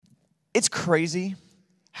It's crazy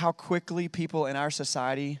how quickly people in our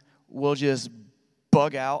society will just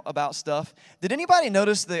bug out about stuff. Did anybody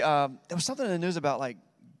notice there was something in the news about like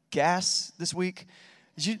gas this week?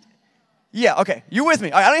 Did you? Yeah, okay, you're with me.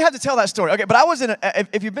 I don't even have to tell that story. Okay, but I was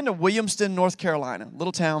if you've been to Williamston, North Carolina,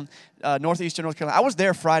 little town, northeastern North Carolina, I was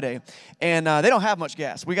there Friday, and they don't have much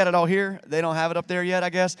gas. We got it all here. They don't have it up there yet, I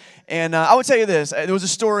guess. And I would tell you this. There was a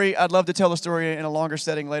story. I'd love to tell the story in a longer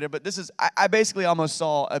setting later, but I basically almost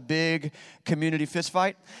saw a big community fist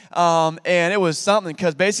fight, and it was something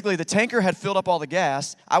because basically the tanker had filled up all the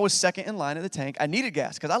gas. I was second in line at the tank. I needed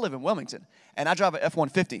gas because I live in Wilmington, and I drive an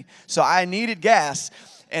F-150, so I needed gas.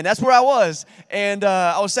 And that's where I was. And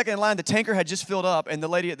I was second in line. The tanker had just filled up. And the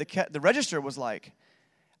lady at the register was like,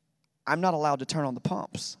 I'm not allowed to turn on the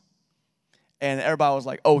pumps. And everybody was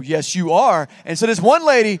like, oh, yes, you are. And so this one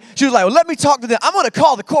lady, she was like, well, let me talk to them. I'm going to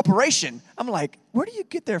call the corporation. I'm like, where do you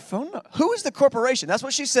get their phone number? Who is the corporation? That's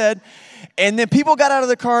what she said. And then people got out of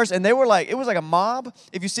their cars, and they were like, it was like a mob.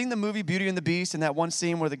 If you've seen the movie Beauty and the Beast and that one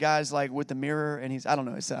scene where the guy's like with the mirror, and I don't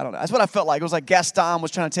know. That's what I felt like. It was like Gaston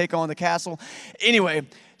was trying to take on the castle. Anyway,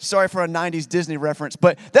 sorry for a 90s Disney reference,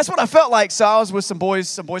 but that's what I felt like. So I was with some Boy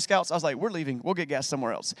Scouts. I was like, we're leaving. We'll get gas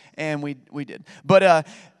somewhere else. And we did. But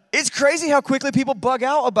it's crazy how quickly people bug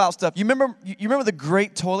out about stuff. You remember the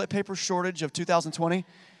great toilet paper shortage of 2020?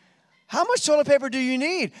 How much toilet paper do you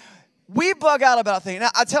need? We bug out about things. Now,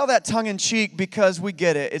 I tell that tongue-in-cheek because we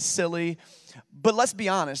get it. It's silly. But let's be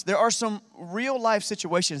honest. There are some real-life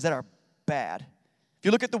situations that are bad. If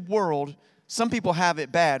you look at the world, some people have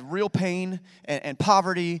it bad. Real pain and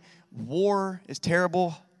poverty. War is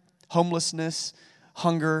terrible. Homelessness,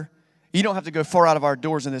 hunger. You don't have to go far out of our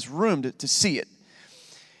doors in this room to see it.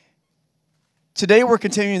 Today we're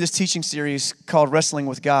continuing this teaching series called Wrestling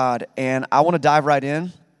with God, and I want to dive right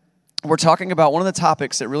in. We're talking about one of the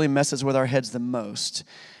topics that really messes with our heads the most.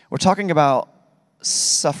 We're talking about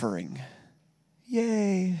suffering.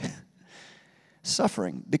 Yay.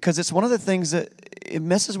 Suffering, because it's one of the things that it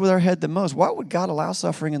messes with our head the most. Why would God allow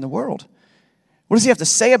suffering in the world? What does he have to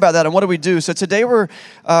say about that, and what do we do? So today we're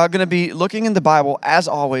going to be looking in the Bible, as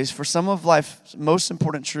always, for some of life's most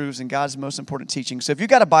important truths and God's most important teachings. So if you've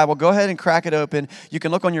got a Bible, go ahead and crack it open. You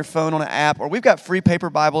can look on your phone on an app, or we've got free paper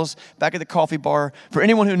Bibles back at the coffee bar for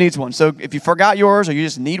anyone who needs one. So if you forgot yours or you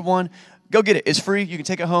just need one, go get it. It's free. You can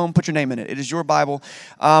take it home, put your name in it. It is your Bible.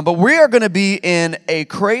 But we are going to be in a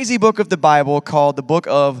crazy book of the Bible called the book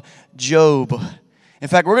of Job. In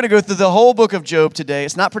fact, we're going to go through the whole book of Job today.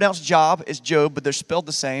 It's not pronounced Job, it's Job, but they're spelled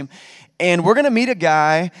the same. And we're going to meet a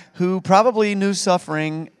guy who probably knew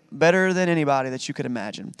suffering better than anybody that you could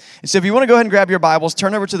imagine. And so if you want to go ahead and grab your Bibles,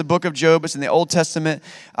 turn over to the book of Job. It's in the Old Testament.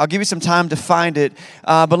 I'll give you some time to find it.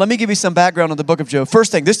 But let me give you some background on the book of Job.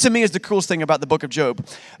 First thing, this to me is the coolest thing about the book of Job.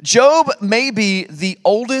 Job may be the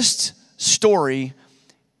oldest story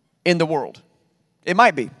in the world. It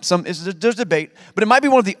might be. There's debate, but it might be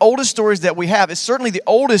one of the oldest stories that we have. It's certainly the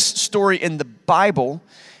oldest story in the Bible.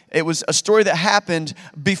 It was a story that happened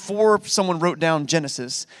before someone wrote down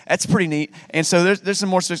Genesis. That's pretty neat. And so there's some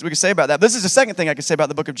more stories we can say about that. This is the second thing I can say about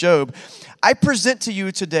the book of Job. I present to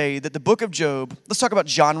you today that the book of Job, let's talk about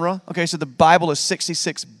genre. Okay, so the Bible is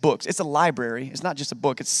 66 books. It's a library. It's not just a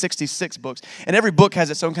book. It's 66 books. And every book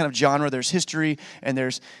has its own kind of genre. There's history, and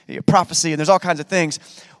there's prophecy, and there's all kinds of things.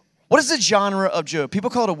 What is the genre of Job? People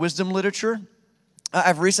call it a wisdom literature.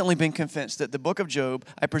 I've recently been convinced that the book of Job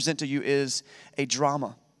I present to you is a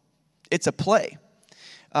drama. It's a play.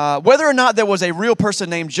 Whether or not there was a real person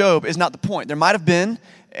named Job is not the point. There might have been,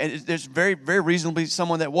 and there's very, very reasonably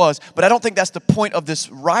someone that was, but I don't think that's the point of this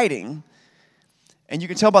writing. And you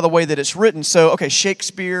can tell by the way that it's written. So, okay,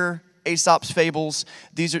 Shakespeare, Aesop's fables,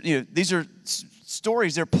 these are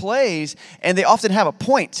stories, they're plays, and they often have a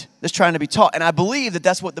point that's trying to be taught. And I believe that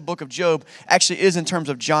that's what the book of Job actually is in terms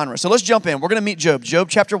of genre. So let's jump in. We're going to meet Job. Job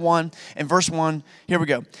chapter 1 and verse 1. Here we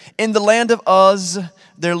go. In the land of Uz,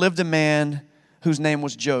 there lived a man whose name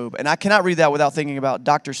was Job. And I cannot read that without thinking about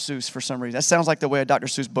Dr. Seuss for some reason. That sounds like the way a Dr.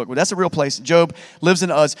 Seuss book would. That's a real place. Job lives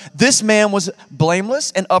in Uz. This man was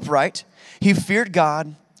blameless and upright. He feared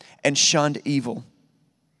God and shunned evil.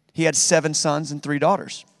 He had 7 sons and 3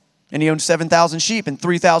 daughters. And he owned 7,000 sheep and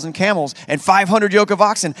 3,000 camels and 500 yoke of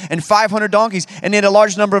oxen and 500 donkeys. And he had a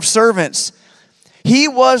large number of servants. He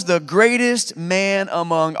was the greatest man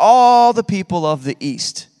among all the people of the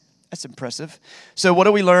East. That's impressive. So what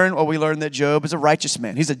do we learn? Well, we learn that Job is a righteous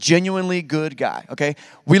man. He's a genuinely good guy, okay?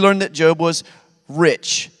 We learned that Job was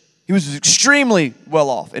rich. He was extremely well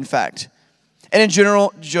off, in fact. And in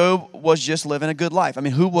general, Job was just living a good life. I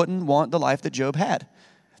mean, who wouldn't want the life that Job had?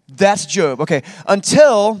 That's Job, okay,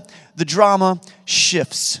 until the drama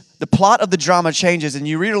shifts. the plot of the drama changes, and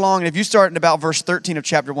you read along, and if you start in about verse 13 of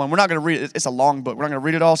chapter 1, we're not going to read it. It's a long book. We're not going to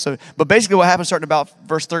read it all. But basically what happens starting about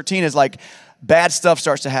verse 13 is like bad stuff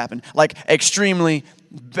starts to happen. Like extremely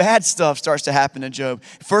bad stuff starts to happen to Job.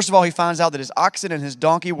 First of all, he finds out that his oxen and his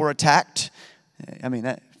donkey were attacked. I mean,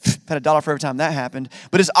 that had $1 for every time that happened.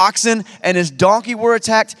 But his oxen and his donkey were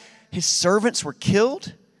attacked. His servants were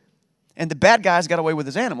killed. And the bad guys got away with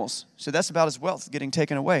his animals. So that's about his wealth getting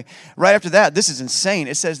taken away. Right after that, this is insane.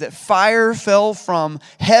 It says that fire fell from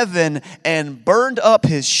heaven and burned up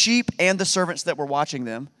his sheep and the servants that were watching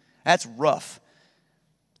them. That's rough.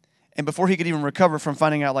 And before he could even recover from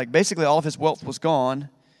finding out, like, basically all of his wealth was gone,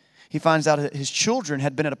 he finds out that his children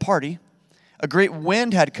had been at a party. A great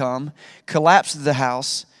wind had come, collapsed the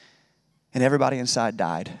house, and everybody inside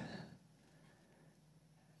died.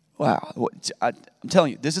 Wow. I'm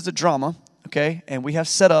telling you, this is a drama, okay? And we have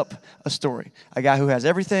set up a story. A guy who has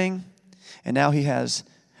everything, and now he has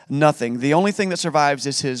nothing. The only thing that survives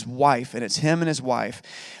is his wife, and it's him and his wife.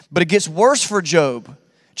 But it gets worse for Job.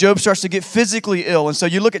 Job starts to get physically ill. And so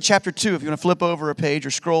you look at chapter 2, if you want to flip over a page or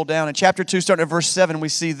scroll down. In chapter 2, starting at verse 7, we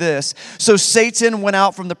see this. So Satan went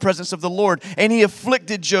out from the presence of the Lord, and he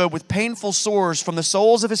afflicted Job with painful sores from the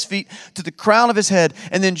soles of his feet to the crown of his head.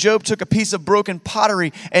 And then Job took a piece of broken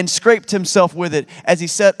pottery and scraped himself with it as he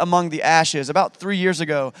sat among the ashes. About 3 years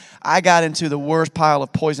ago, I got into the worst pile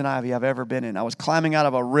of poison ivy I've ever been in. I was climbing out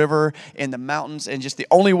of a river in the mountains, and just the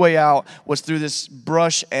only way out was through this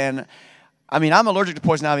brush. And I mean, I'm allergic to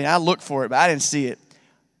poison ivy, and I looked for it, but I didn't see it.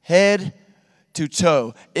 Head to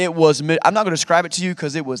toe. It was, I'm not going to describe it to you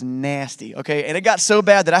because it was nasty, okay? And it got so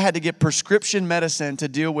bad that I had to get prescription medicine to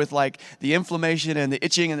deal with, like, the inflammation and the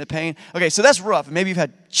itching and the pain. Okay, so that's rough. Maybe you've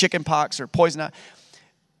had chicken pox or poison ivy.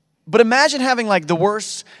 But imagine having, like, the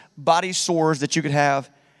worst body sores that you could have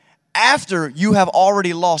after you have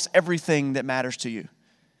already lost everything that matters to you.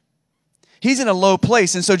 He's in a low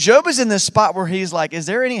place. And so Job is in this spot where he's like, is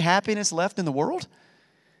there any happiness left in the world?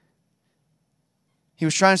 He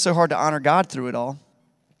was trying so hard to honor God through it all.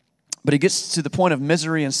 But he gets to the point of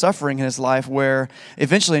misery and suffering in his life where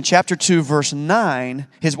eventually in chapter 2, verse 9,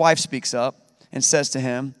 his wife speaks up and says to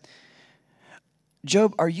him,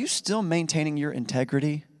 Job, are you still maintaining your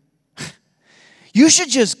integrity? You should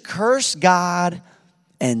just curse God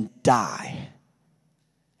and die.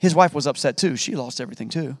 His wife was upset too. She lost everything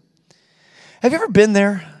too. Have you ever been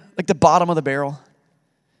there, like the bottom of the barrel?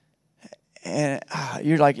 And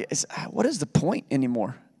you're like, what is the point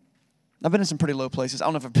anymore? I've been in some pretty low places. I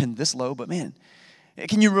don't know if I've been this low, but man,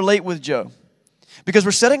 can you relate with Job? Because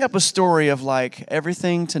we're setting up a story of like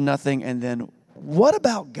everything to nothing, and then what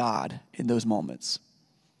about God in those moments?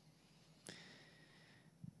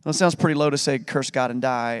 Well, it sounds pretty low to say curse God and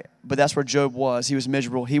die, but that's where Job was. He was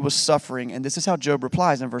miserable. He was suffering. And this is how Job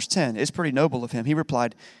replies in verse 10. It's pretty noble of him. He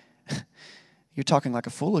replied, you're talking like a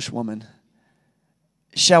foolish woman.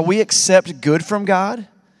 Shall we accept good from God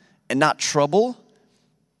and not trouble?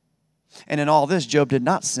 And in all this, Job did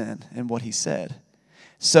not sin in what he said.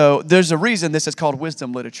 So there's a reason this is called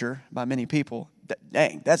wisdom literature by many people.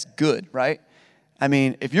 Dang, that's good, right? I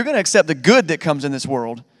mean, if you're going to accept the good that comes in this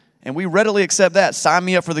world, and we readily accept that, sign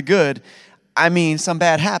me up for the good, I mean, some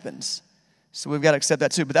bad happens. So we've got to accept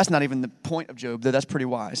that too. But that's not even the point of Job. That's pretty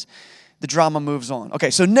wise. The drama moves on.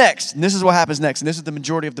 Okay, so next, and this is what happens next, and this is the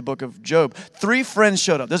majority of the book of Job. 3 friends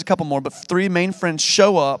showed up. There's a couple more, but 3 main friends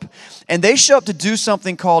show up, and they show up to do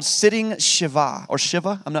something called sitting Shiva, or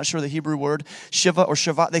Shiva. I'm not sure the Hebrew word, Shiva or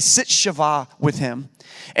Shiva. They sit Shiva with him.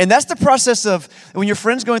 And that's the process of when your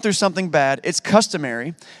friend's going through something bad, it's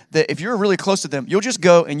customary that if you're really close to them, you'll just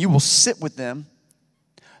go and you will sit with them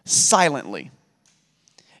silently.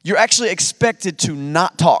 You're actually expected to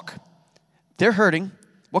not talk. They're hurting.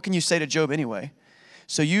 What can you say to Job anyway?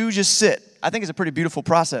 So you just sit. I think it's a pretty beautiful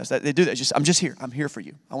process that they do that. I'm just here. I'm here for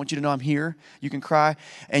you. I want you to know I'm here. You can cry.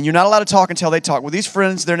 And you're not allowed to talk until they talk. Well, these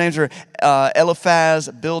friends, their names are Eliphaz,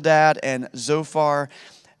 Bildad, and Zophar.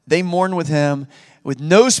 They mourn with him with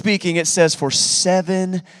no speaking, it says, for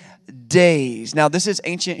 7 days. Now, this is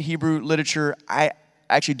ancient Hebrew literature. I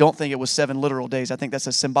actually don't think it was 7 literal days. I think that's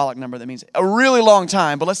a symbolic number that means a really long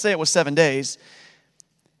time. But let's say it was 7 days.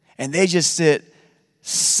 And they just sit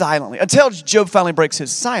silently until Job finally breaks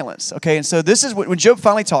his silence. Okay, and so this is when Job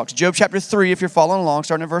finally talks. Job chapter 3, if you're following along,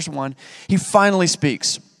 starting at verse 1, he finally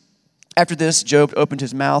speaks. After this, Job opened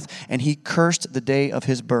his mouth and he cursed the day of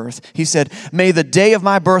his birth. He said, may the day of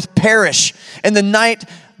my birth perish, and the night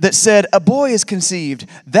that said, a boy is conceived.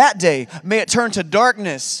 That day, may it turn to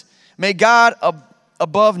darkness. May God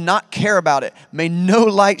above not care about it. May no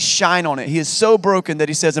light shine on it. He is so broken that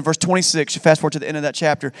he says in verse 26, you fast forward to the end of that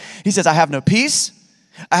chapter, he says, I have no peace.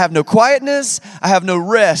 I have no quietness. I have no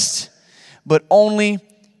rest, but only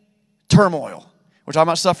turmoil. We're talking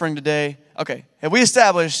about suffering today. Okay, have we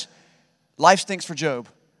established life stinks for Job?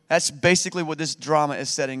 That's basically what this drama is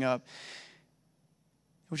setting up,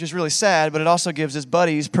 which is really sad, but it also gives his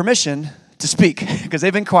buddies permission to speak because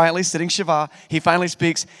they've been quietly sitting Shiva. He finally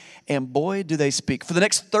speaks, and boy, do they speak. For the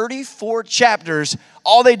next 34 chapters,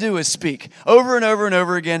 all they do is speak over and over and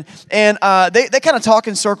over again. And they kind of talk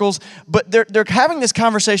in circles, but they're having this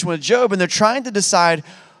conversation with Job, and they're trying to decide,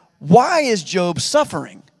 why is Job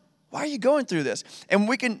suffering? Why are you going through this? And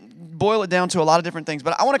we can boil it down to a lot of different things,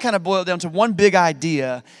 but I want to kind of boil it down to one big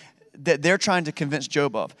idea that they're trying to convince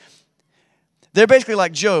Job of. They're basically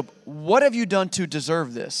like, Job, what have you done to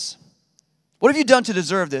deserve this? What have you done to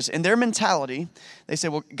deserve this? In their mentality, they say,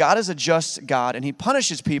 well, God is a just God, and he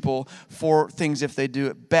punishes people for things if they do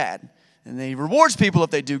it bad, and he rewards people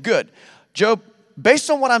if they do good. Job, based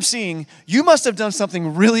on what I'm seeing, you must have done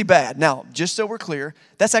something really bad. Now, just so we're clear,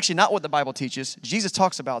 that's actually not what the Bible teaches. Jesus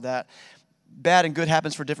talks about that. Bad and good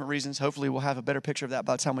happens for different reasons. Hopefully, we'll have a better picture of that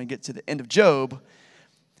by the time we get to the end of Job.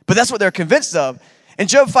 But that's what they're convinced of. And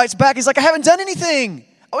Job fights back. He's like, I haven't done anything.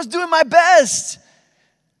 I was doing my best.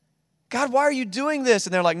 God, why are you doing this?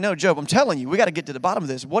 And they're like, no, Job, I'm telling you, we got to get to the bottom of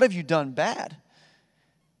this. What have you done bad?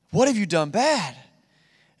 What have you done bad?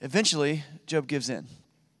 Eventually, Job gives in.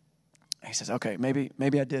 He says, okay, maybe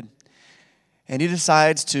I did. And he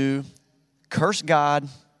decides to curse God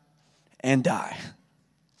and die.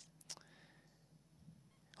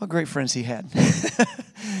 What great friends he had.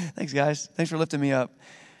 Thanks, guys. Thanks for lifting me up.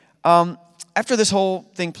 After this whole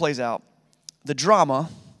thing plays out, the drama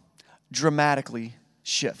dramatically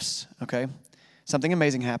shifts, okay? Something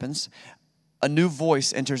amazing happens. A new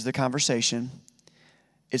voice enters the conversation.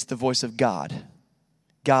 It's the voice of God.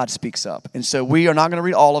 God speaks up. And so we are not going to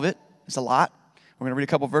read all of it. It's a lot. We're going to read a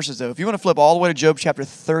couple verses, though. If you want to flip all the way to Job chapter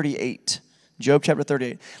 38. Job chapter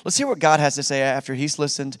 38. Let's hear what God has to say after he's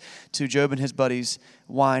listened to Job and his buddies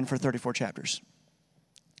whine for 34 chapters.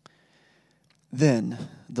 Then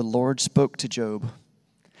the Lord spoke to Job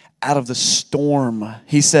out of the storm.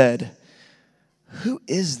 He said, who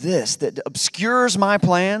is this that obscures my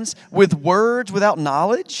plans with words without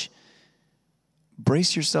knowledge?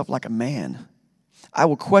 Brace yourself like a man. I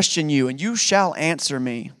will question you, and you shall answer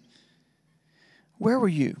me. Where were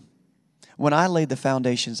you when I laid the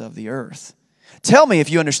foundations of the earth? Tell me if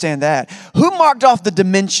you understand that. Who marked off the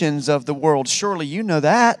dimensions of the world? Surely you know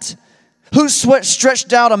that. Who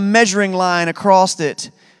stretched out a measuring line across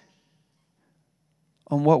it?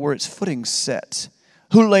 On what were its footings set?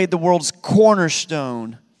 Who laid the world's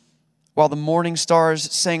cornerstone while the morning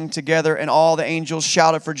stars sang together and all the angels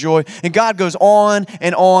shouted for joy? And God goes on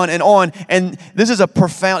and on and on. And this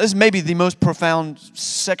is maybe the most profound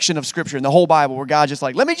section of Scripture in the whole Bible, where God's just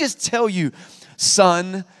like, let me just tell you,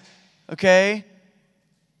 son, okay?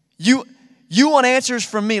 You want answers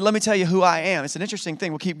from me. Let me tell you who I am. It's an interesting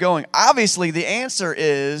thing. We'll keep going. Obviously, the answer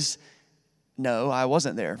is no, I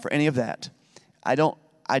wasn't there for any of that. I don't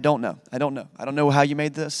know. I don't know how you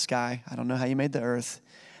made the sky. I don't know how you made the earth.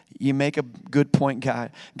 You make a good point,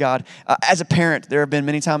 God. As a parent, there have been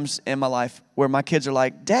many times in my life where my kids are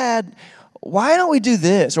like, Dad, why don't we do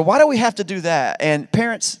this? Or why do we have to do that? And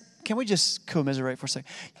parents, can we just commiserate for a second?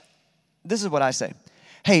 This is what I say.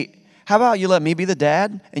 Hey, how about you let me be the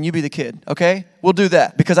dad and you be the kid, okay? We'll do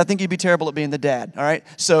that because I think you'd be terrible at being the dad, all right?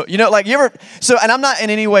 So, and I'm not in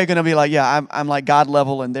any way going to be like, yeah, I'm like God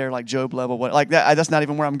level and they're like Job level. Like that, that's not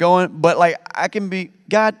even where I'm going. But like, I can be,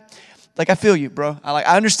 God, like I feel you, bro.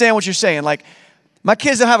 I understand what you're saying. Like, my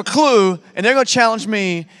kids don't have a clue and they're going to challenge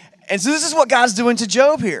me. And so this is what God's doing to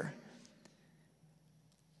Job here.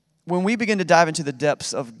 When we begin to dive into the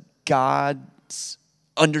depths of God's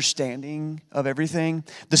understanding of everything,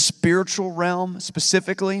 the spiritual realm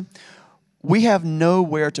specifically, we have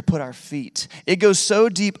nowhere to put our feet. It goes so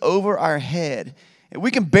deep over our head.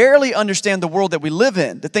 We can barely understand the world that we live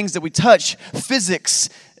in, the things that we touch, physics,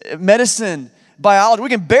 medicine, biology. We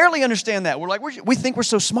can barely understand that. We think we're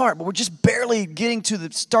so smart, but we're just barely getting to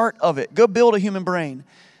the start of it. Go build a human brain.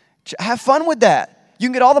 Have fun with that. You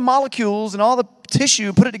can get all the molecules and all the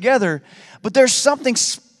tissue, put it together, but there's something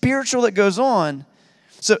spiritual that goes on.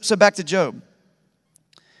 So back to Job.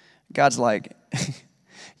 God's like,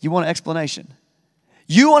 you want an explanation?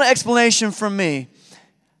 You want an explanation from me?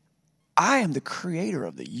 I am the creator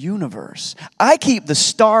of the universe. I keep the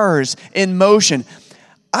stars in motion.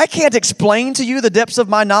 I can't explain to you the depths of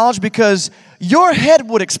my knowledge because your head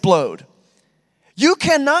would explode. You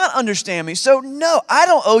cannot understand me. So no, I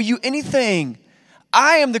don't owe you anything.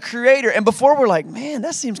 I am the creator. And before we're like, man,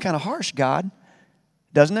 that seems kind of harsh, God,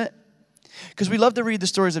 doesn't it? Because we love to read the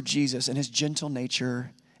stories of Jesus and his gentle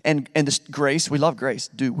nature and this grace. We love grace.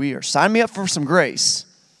 Dude, we are. Sign me up for some grace.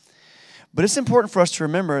 But it's important for us to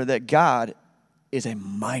remember that God is a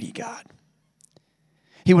mighty God.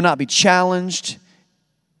 He will not be challenged.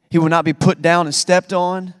 He will not be put down and stepped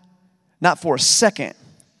on. Not for a second.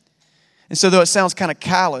 And so though it sounds kind of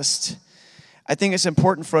calloused, I think it's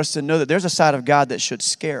important for us to know that there's a side of God that should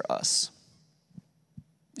scare us.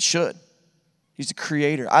 It should. He's the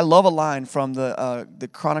creator. I love a line from the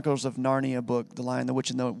Chronicles of Narnia book, The Lion, the Witch,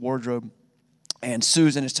 and the Wardrobe. And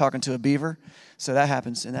Susan is talking to a beaver. So that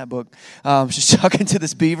happens in that book. She's talking to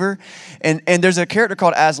this beaver. And there's a character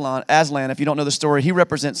called Aslan. Aslan, if you don't know the story, he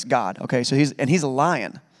represents God. Okay, so he's a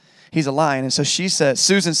lion. He's a lion. And so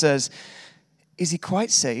Susan says, is he quite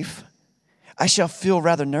safe? I shall feel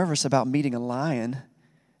rather nervous about meeting a lion.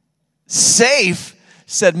 Safe,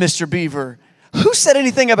 said Mr. Beaver. Who said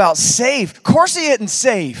anything about safe? Of course he isn't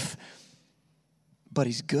safe. But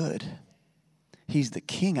he's good. He's the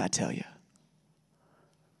king, I tell you.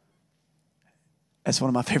 That's one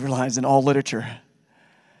of my favorite lines in all literature.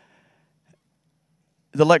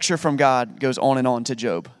 The lecture from God goes on and on to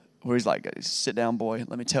Job, where he's like, sit down, boy,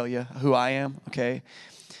 let me tell you who I am, okay?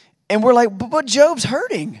 And we're like, but Job's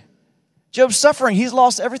hurting. Job's suffering. He's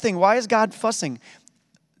lost everything. Why is God fussing?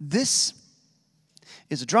 This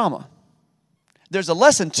is a drama. There's a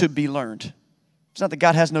lesson to be learned. It's not that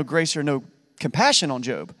God has no grace or no compassion on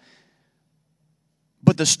Job.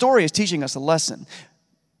 But the story is teaching us a lesson.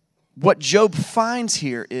 What Job finds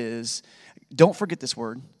here is, don't forget this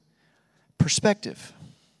word, perspective.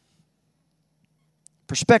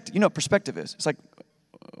 Perspective. You know what perspective is? It's like,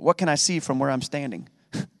 what can I see from where I'm standing?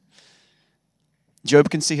 Job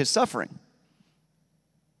can see his suffering.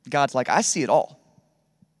 God's like, I see it all.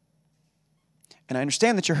 And I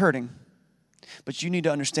understand that you're hurting, but you need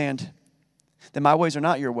to understand that my ways are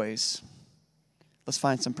not your ways. Let's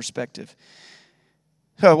find some perspective.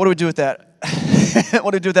 So what do we do with that?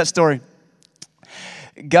 What do we do with that story?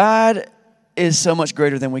 God is so much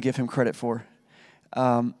greater than we give him credit for.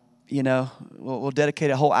 We'll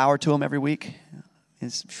dedicate a whole hour to him every week. I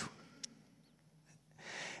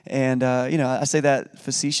say that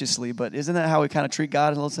facetiously, but isn't that how we kind of treat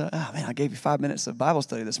God? A little? Oh, man, I gave you 5 minutes of Bible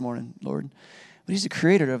study this morning, Lord. But he's the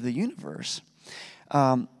creator of the universe.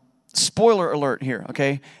 Spoiler alert here,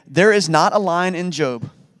 okay? There is not a line in Job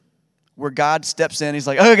where God steps in. He's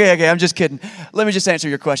like, okay, I'm just kidding. Let me just answer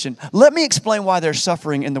your question. Let me explain why there's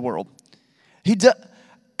suffering in the world.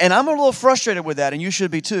 And I'm a little frustrated with that, and you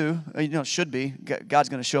should be too. Should be. God's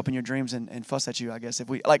going to show up in your dreams and fuss at you, I guess.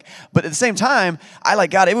 But at the same time, I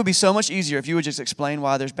like God. It would be so much easier if you would just explain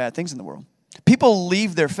why there's bad things in the world. People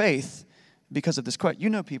leave their faith because of this question. You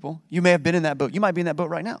know people. You may have been in that boat. You might be in that boat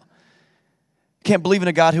right now. Can't believe in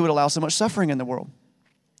a God who would allow so much suffering in the world.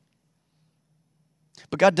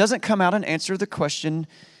 But God doesn't come out and answer the question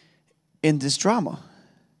in this drama.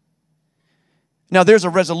 Now, there's a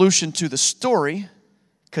resolution to the story,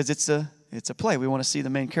 because it's a play. We want to see the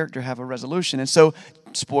main character have a resolution. And so,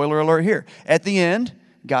 spoiler alert here. At the end,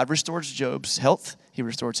 God restores Job's health. He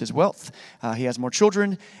restores his wealth. He has more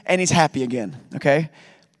children, and he's happy again, okay?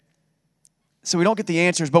 So we don't get the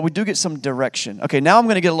answers, but we do get some direction. Okay, now I'm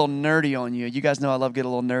going to get a little nerdy on you. You guys know I love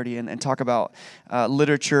getting a little nerdy and talk about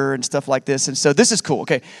literature and stuff like this. And so this is cool,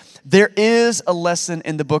 okay? There is a lesson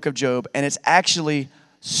in the book of Job, and it's actually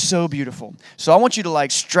so beautiful. So I want you to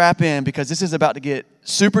strap in, because this is about to get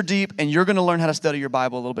super deep, and you're going to learn how to study your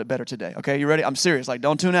Bible a little bit better today. Okay, you ready? I'm serious.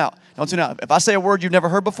 Don't tune out. Don't tune out. If I say a word you've never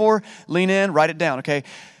heard before, lean in, write it down, okay?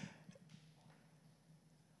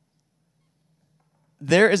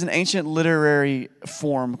 There is an ancient literary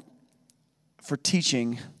form for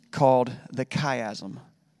teaching called the chiasm.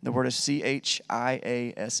 The word is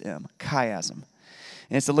C-H-I-A-S-M, chiasm.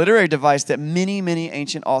 And it's a literary device that many, many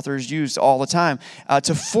ancient authors used all the time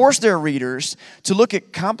to force their readers to look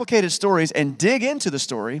at complicated stories and dig into the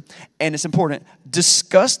story, and it's important,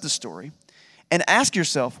 discuss the story, and ask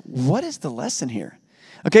yourself, what is the lesson here?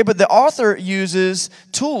 Okay, but the author uses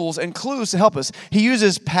tools and clues to help us. He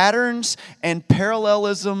uses patterns and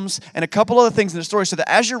parallelisms and a couple other things in the story so that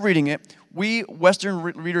as you're reading it, we Western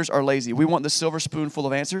readers are lazy. We want the silver spoon full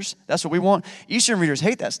of answers. That's what we want. Eastern readers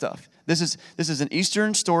hate that stuff. This is an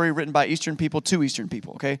Eastern story written by Eastern people to Eastern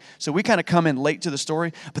people, okay? So we kind of come in late to the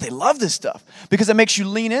story, but they love this stuff because it makes you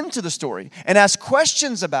lean into the story and ask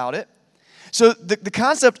questions about it. So the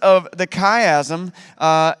concept of the chiasm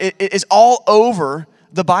is all over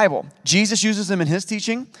the Bible. Jesus uses them in his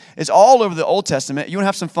teaching. It's all over the Old Testament. You want to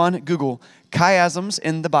have some fun? Google chiasms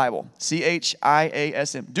in the Bible.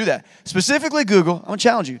 C-H-I-A-S-M. Do that. Specifically Google. I'm going to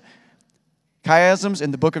challenge you. Chiasms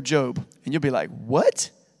in the book of Job. And you'll be like, what?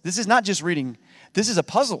 This is not just reading. This is a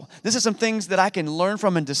puzzle. This is some things that I can learn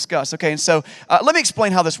from and discuss. Okay, and so let me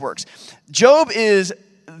explain how this works. Job is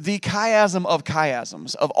the chiasm of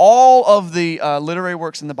chiasms. Of all of the literary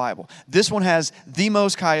works in the Bible, this one has the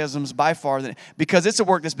most chiasms by far, because it's a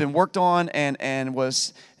work that's been worked on and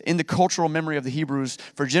was in the cultural memory of the Hebrews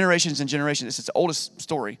for generations and generations. It's its oldest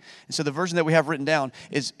story. And so the version that we have written down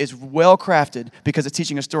is well crafted because it's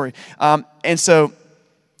teaching a story. And so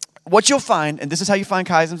what you'll find, and this is how you find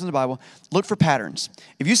chiasms in the Bible, look for patterns.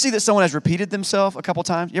 If you see that someone has repeated themselves a couple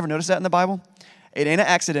times, you ever notice that in the Bible? It ain't an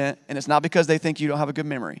accident, and it's not because they think you don't have a good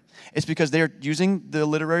memory. It's because they're using the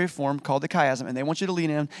literary form called the chiasm, and they want you to lean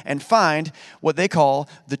in and find what they call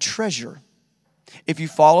the treasure. If you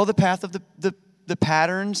follow the path of the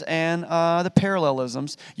patterns and the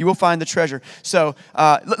parallelisms, you will find the treasure. So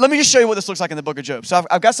let me just show you what this looks like in the book of Job. So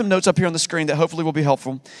I've got some notes up here on the screen that hopefully will be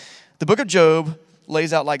helpful. The book of Job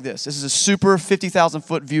lays out like this. This is a super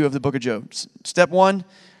 50,000-foot view of the book of Job. Step one,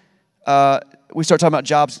 we start talking about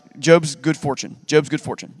Job's good fortune. Job's good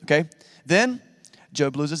fortune, okay? Then,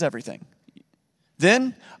 Job loses everything.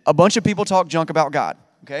 Then, a bunch of people talk junk about God,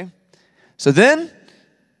 okay? So then,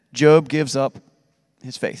 Job gives up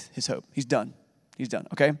his faith, his hope. He's done. He's done,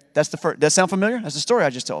 okay? That's the first. Does that sound familiar? That's the story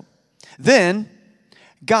I just told. Then,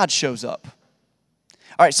 God shows up.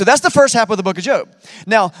 All right, so that's the first half of the book of Job.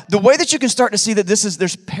 Now, the way that you can start to see that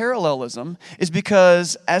there's parallelism is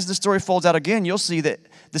because as the story folds out again, you'll see that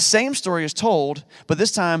the same story is told, but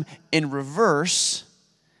this time in reverse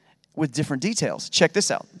with different details. Check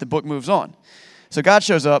this out. The book moves on. So God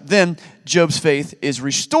shows up. Then Job's faith is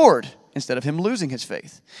restored instead of him losing his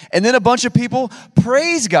faith. And then a bunch of people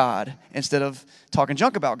praise God instead of talking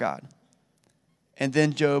junk about God. And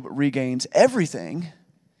then Job regains everything.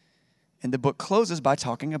 And the book closes by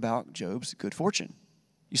talking about Job's good fortune.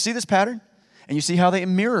 You see this pattern? And you see how they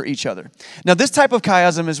mirror each other. Now, this type of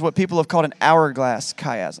chiasm is what people have called an hourglass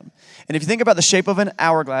chiasm. And if you think about the shape of an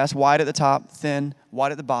hourglass, wide at the top, thin,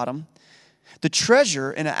 wide at the bottom, the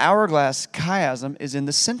treasure in an hourglass chiasm is in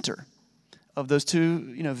the center of those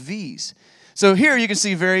two, V's. So here you can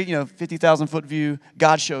see very, 50,000-foot view,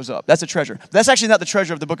 God shows up. That's a treasure. That's actually not the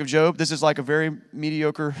treasure of the book of Job. This is like a very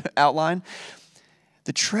mediocre outline.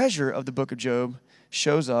 The treasure of the book of Job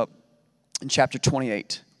shows up in chapter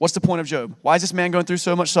 28. What's the point of Job? Why is this man going through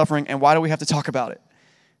so much suffering, and why do we have to talk about it?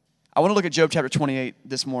 I want to look at Job chapter 28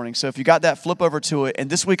 this morning. So if you got that, flip over to it. And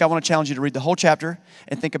this week I want to challenge you to read the whole chapter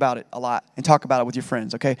and think about it a lot and talk about it with your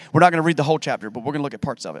friends, okay? We're not going to read the whole chapter, but we're going to look at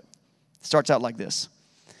parts of it. It starts out like this.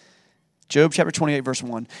 Job chapter 28, verse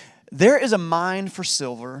 1. There is a mine for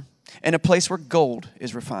silver and a place where gold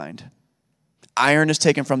is refined. Iron is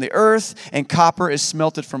taken from the earth, and copper is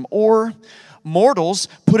smelted from ore. Mortals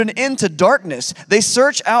put an end to darkness. They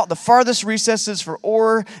search out the farthest recesses for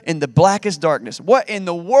ore in the blackest darkness. What in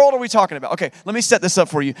the world are we talking about? Okay, let me set this up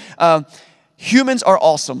for you. Humans are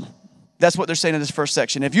awesome. That's what they're saying in this first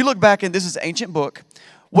section. If you look back, and this is an ancient book,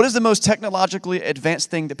 what is the most technologically advanced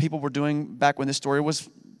thing that people were doing back when this story was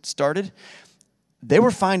started? They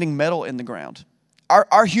were finding metal in the ground.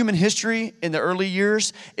 Our human history in the early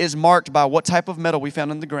years is marked by what type of metal we found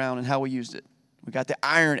in the ground and how we used it. We got the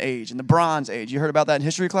Iron Age and the Bronze Age. You heard about that in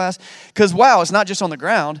history class? Because, wow, it's not just on the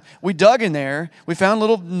ground. We dug in there. We found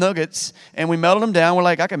little nuggets, and we melted them down. We're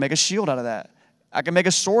like, I can make a shield out of that. I can make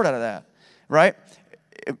a sword out of that, right?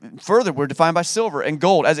 Further, we're defined by silver and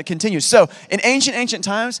gold as it continues. So, in ancient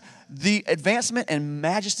times, the advancement and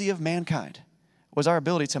majesty of mankind was our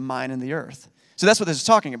ability to mine in the earth. So that's what this is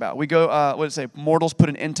talking about. We go, what does it say? Mortals put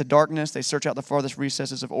an end to darkness. They search out the farthest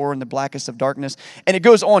recesses of ore in the blackest of darkness. And it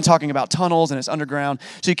goes on talking about tunnels and it's underground.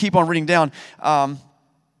 So you keep on reading down.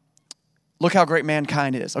 Look how great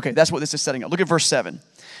mankind is. Okay, that's what this is setting up. Look at verse 7.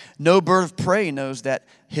 No bird of prey knows that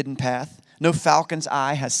hidden path. No falcon's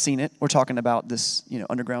eye has seen it. We're talking about this,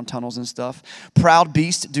 underground tunnels and stuff. Proud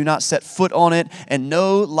beast do not set foot on it, and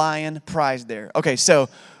no lion pries there. Okay, so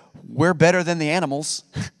we're better than the animals.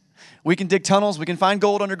 We can dig tunnels. We can find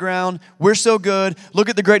gold underground. We're so good. Look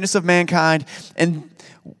at the greatness of mankind. And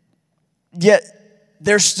yet,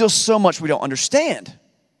 there's still so much we don't understand.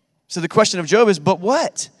 So the question of Job is, but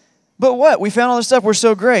what? But what? We found all this stuff. We're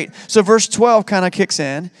so great. So verse 12 kind of kicks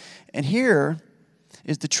in. And here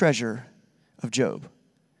is the treasure of Job.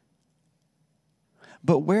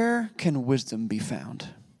 But where can wisdom be found?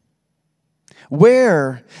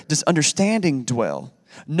 Where does understanding dwell?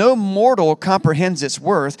 No mortal comprehends its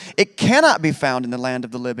worth. It cannot be found in the land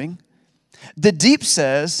of the living. The deep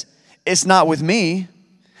says, it's not with me.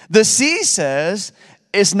 The sea says,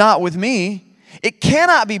 it's not with me. It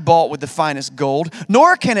cannot be bought with the finest gold,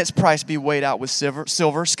 nor can its price be weighed out with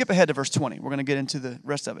silver. Skip ahead to verse 20. We're going to get into the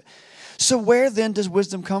rest of it. So where then does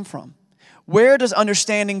wisdom come from? Where does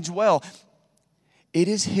understanding dwell? It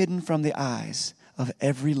is hidden from the eyes of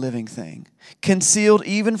every living thing, concealed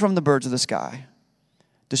even from the birds of the sky.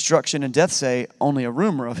 Destruction and death say only a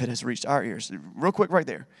rumor of it has reached our ears. Real quick right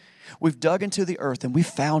there. We've dug into the earth and we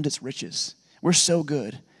found its riches. We're so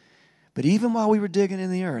good. But even while we were digging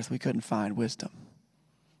in the earth, we couldn't find wisdom.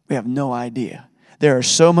 We have no idea. There is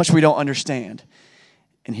so much we don't understand.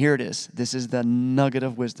 And here it is. This is the nugget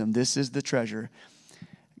of wisdom. This is the treasure.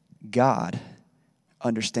 God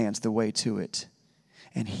understands the way to it,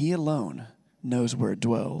 and He alone knows where it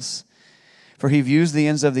dwells. For He views the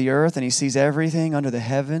ends of the earth, and He sees everything under the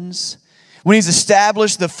heavens. When He's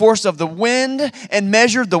established the force of the wind and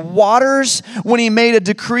measured the waters, when He made a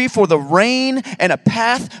decree for the rain and a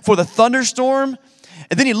path for the thunderstorm,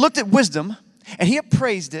 and then He looked at wisdom, and He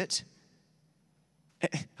appraised it.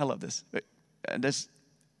 I love this.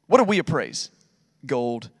 What do we appraise?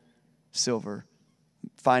 Gold, silver,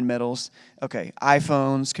 fine metals. Okay,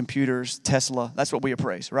 iPhones, computers, Tesla. That's what we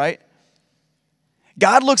appraise, right?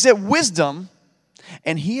 God looks at wisdom,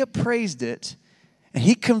 and He appraised it, and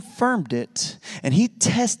He confirmed it, and He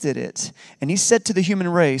tested it, and He said to the human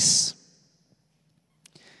race,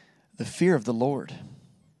 the fear of the Lord,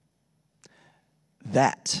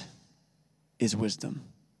 that is wisdom.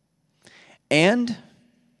 And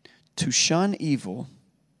to shun evil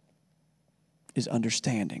is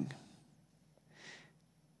understanding.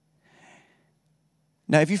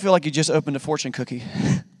 Now, if you feel like you just opened a fortune cookie,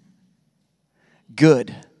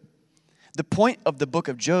 good. The point of the book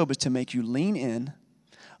of Job is to make you lean in,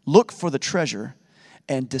 look for the treasure,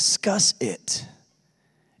 and discuss it.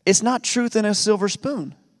 It's not truth in a silver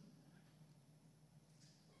spoon.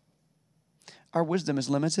 Our wisdom is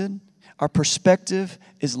limited. Our perspective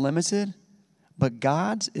is limited. But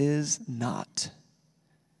God's is not.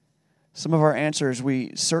 Some of our answers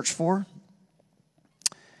we search for,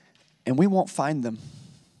 and we won't find them.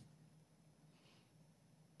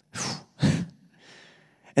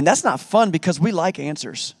 And that's not fun because we like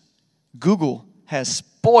answers. Google has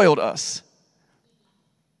spoiled us.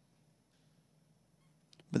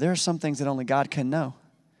 But there are some things that only God can know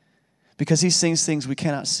because He sees things we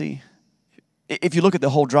cannot see. If you look at the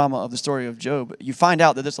whole drama of the story of Job, you find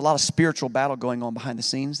out that there's a lot of spiritual battle going on behind the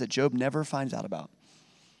scenes that Job never finds out about.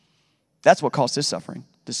 That's what caused his suffering,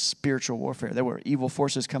 this spiritual warfare. There were evil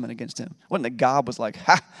forces coming against him. It wasn't that God was like,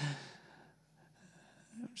 ha,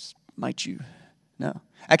 might you? No.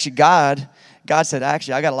 Actually, God said,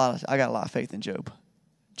 actually, I got a lot of faith in Job.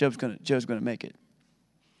 Job's gonna make it.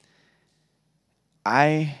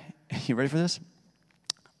 You ready for this?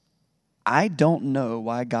 I don't know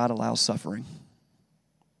why God allows suffering.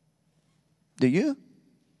 Do you?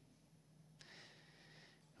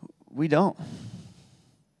 We don't.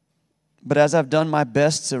 But as I've done my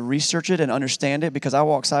best to research it and understand it, because I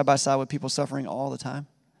walk side by side with people suffering all the time,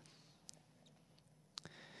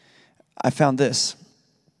 I found this.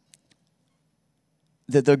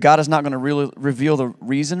 That though God is not going to really reveal the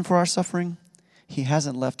reason for our suffering, He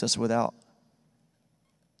hasn't left us without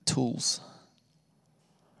tools.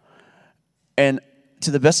 And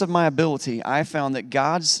to the best of my ability, I found that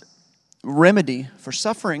God's remedy for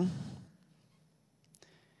suffering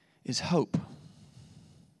is hope.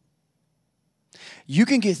 You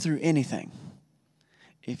can get through anything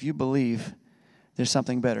if you believe there's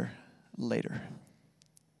something better later.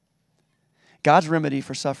 God's remedy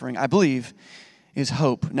for suffering, I believe, is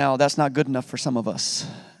hope. Now, that's not good enough for some of us.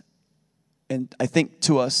 And I think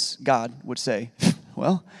to us, God would say,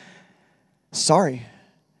 well, sorry,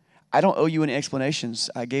 I don't owe you any explanations.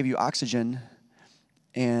 I gave you oxygen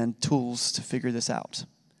and tools to figure this out.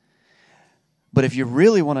 But if you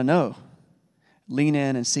really want to know, lean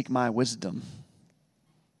in and seek my wisdom.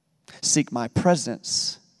 Seek my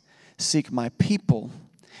presence. Seek my people.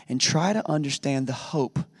 And try to understand the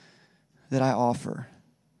hope that I offer.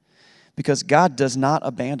 Because God does not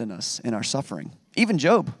abandon us in our suffering. Even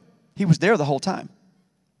Job, he was there the whole time.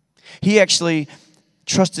 He actually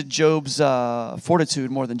trusted Job's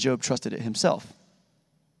fortitude more than Job trusted it himself.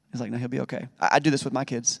 He's like, no, he'll be okay. I do this with my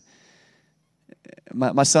kids.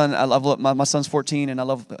 My son, I love my son's 14, and I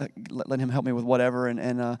love letting him help me with whatever.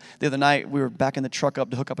 And the other night, we were backing the truck up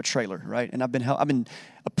to hook up a trailer, right? And I've been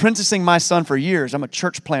apprenticing my son for years. I'm a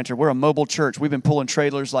church planter. We're a mobile church. We've been pulling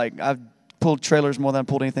trailers like I've pulled trailers more than I've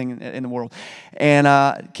pulled anything in the world.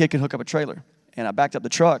 And kid could hook up a trailer, and I backed up the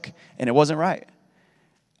truck, and it wasn't right.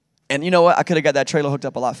 And you know what? I could have got that trailer hooked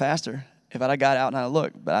up a lot faster if I'd got out and I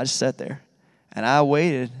looked. But I just sat there, and I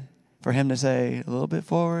waited for him to say a little bit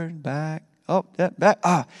forward, back. Oh, yeah, back.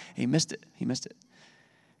 He missed it.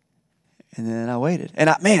 And then I waited.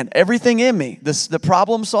 And everything in me, the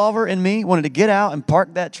problem solver in me wanted to get out and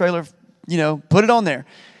park that trailer, put it on there.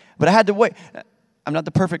 But I had to wait. I'm not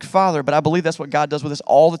the perfect father, but I believe that's what God does with us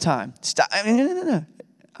all the time. Stop. No.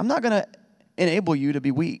 I'm not going to enable you to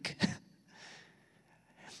be weak.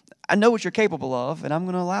 I know what you're capable of, and I'm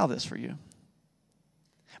going to allow this for you.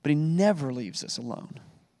 But he never leaves us alone.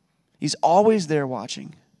 He's always there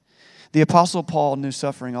watching. The Apostle Paul knew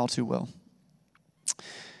suffering all too well.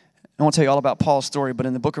 I won't tell you all about Paul's story, but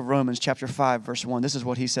in the book of Romans, chapter 5, verse 1, this is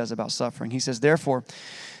what he says about suffering. He says, therefore,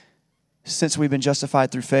 since we've been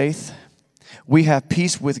justified through faith, we have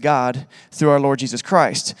peace with God through our Lord Jesus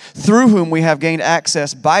Christ, through whom we have gained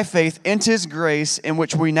access by faith into his grace in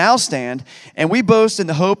which we now stand, and we boast in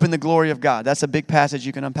the hope and the glory of God. That's a big passage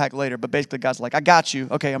you can unpack later, but basically God's like, I got you.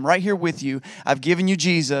 Okay, I'm right here with you. I've given you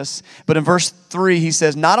Jesus. But in verse 3, he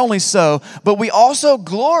says, not only so, but we also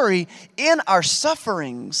glory in our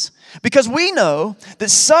sufferings, because we know that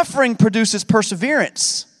suffering produces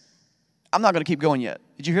perseverance. I'm not going to keep going yet.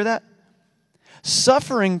 Did you hear that?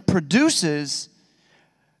 Suffering produces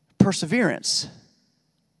perseverance.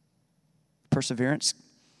 Perseverance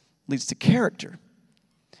leads to character.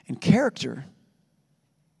 And character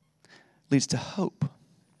leads to hope.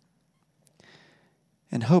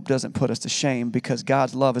 And hope doesn't put us to shame because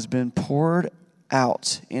God's love has been poured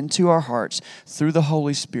out into our hearts through the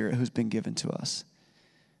Holy Spirit who's been given to us.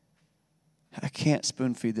 I can't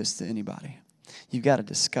spoon feed this to anybody. You've got to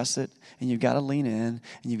discuss it, and you've got to lean in,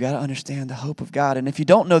 and you've got to understand the hope of God. And if you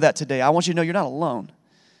don't know that today, I want you to know you're not alone.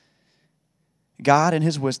 God in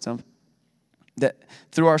his wisdom, that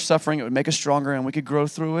through our suffering, it would make us stronger and we could grow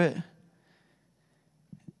through it.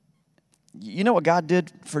 You know what God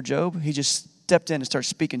did for Job? He just stepped in and started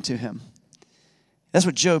speaking to him. That's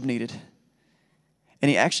what Job needed. And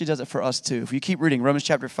he actually does it for us too. If you keep reading Romans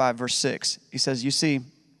chapter 5, verse 6, he says, you see,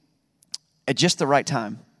 at just the right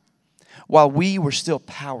time, while we were still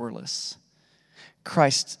powerless,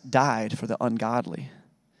 Christ died for the ungodly.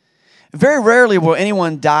 Very rarely will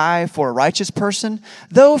anyone die for a righteous person,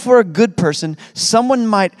 though for a good person, someone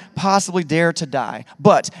might possibly dare to die.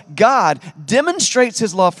 But God demonstrates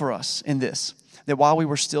his love for us in this, that while we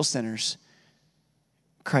were still sinners,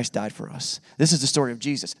 Christ died for us. This is the story of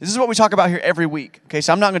Jesus. This is what we talk about here every week. Okay,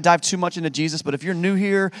 so I'm not going to dive too much into Jesus, but if you're new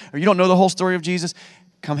here or you don't know the whole story of Jesus,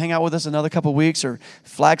 come hang out with us another couple weeks or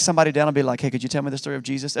flag somebody down and be like, hey, could you tell me the story of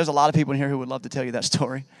Jesus? There's a lot of people in here who would love to tell you that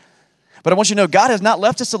story. But I want you to know God has not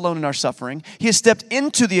left us alone in our suffering. He has stepped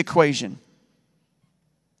into the equation.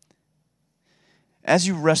 As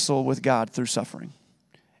you wrestle with God through suffering,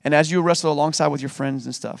 and as you wrestle alongside with your friends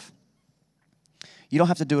and stuff, you don't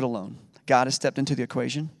have to do it alone. God has stepped into the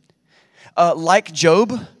equation. Like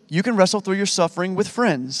Job, you can wrestle through your suffering with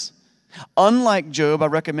friends. Unlike Job, I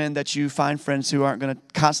recommend that you find friends who aren't going to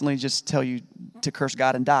constantly just tell you to curse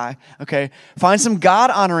God and die, okay? Find some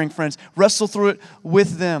God-honoring friends. Wrestle through it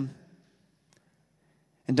with them.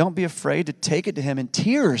 And don't be afraid to take it to him in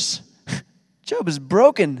tears. Job is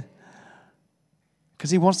broken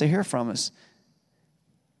because he wants to hear from us.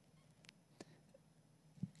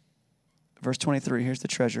 Verse 23, here's the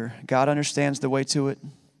treasure. God understands the way to it,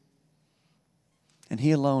 and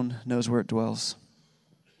he alone knows where it dwells.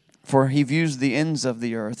 For he views the ends of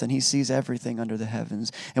the earth, and he sees everything under the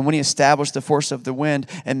heavens. And when he established the force of the wind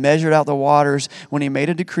and measured out the waters, when he made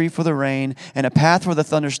a decree for the rain and a path for the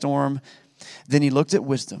thunderstorm, then he looked at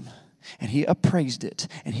wisdom, and he appraised it,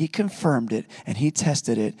 and he confirmed it, and he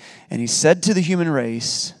tested it. And he said to the human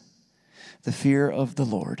race, the fear of the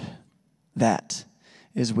Lord, that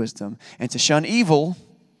is wisdom. And to shun evil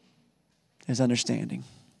is understanding.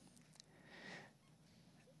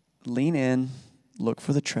 Lean in, look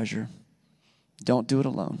for the treasure. Don't do it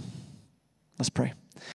alone. Let's pray.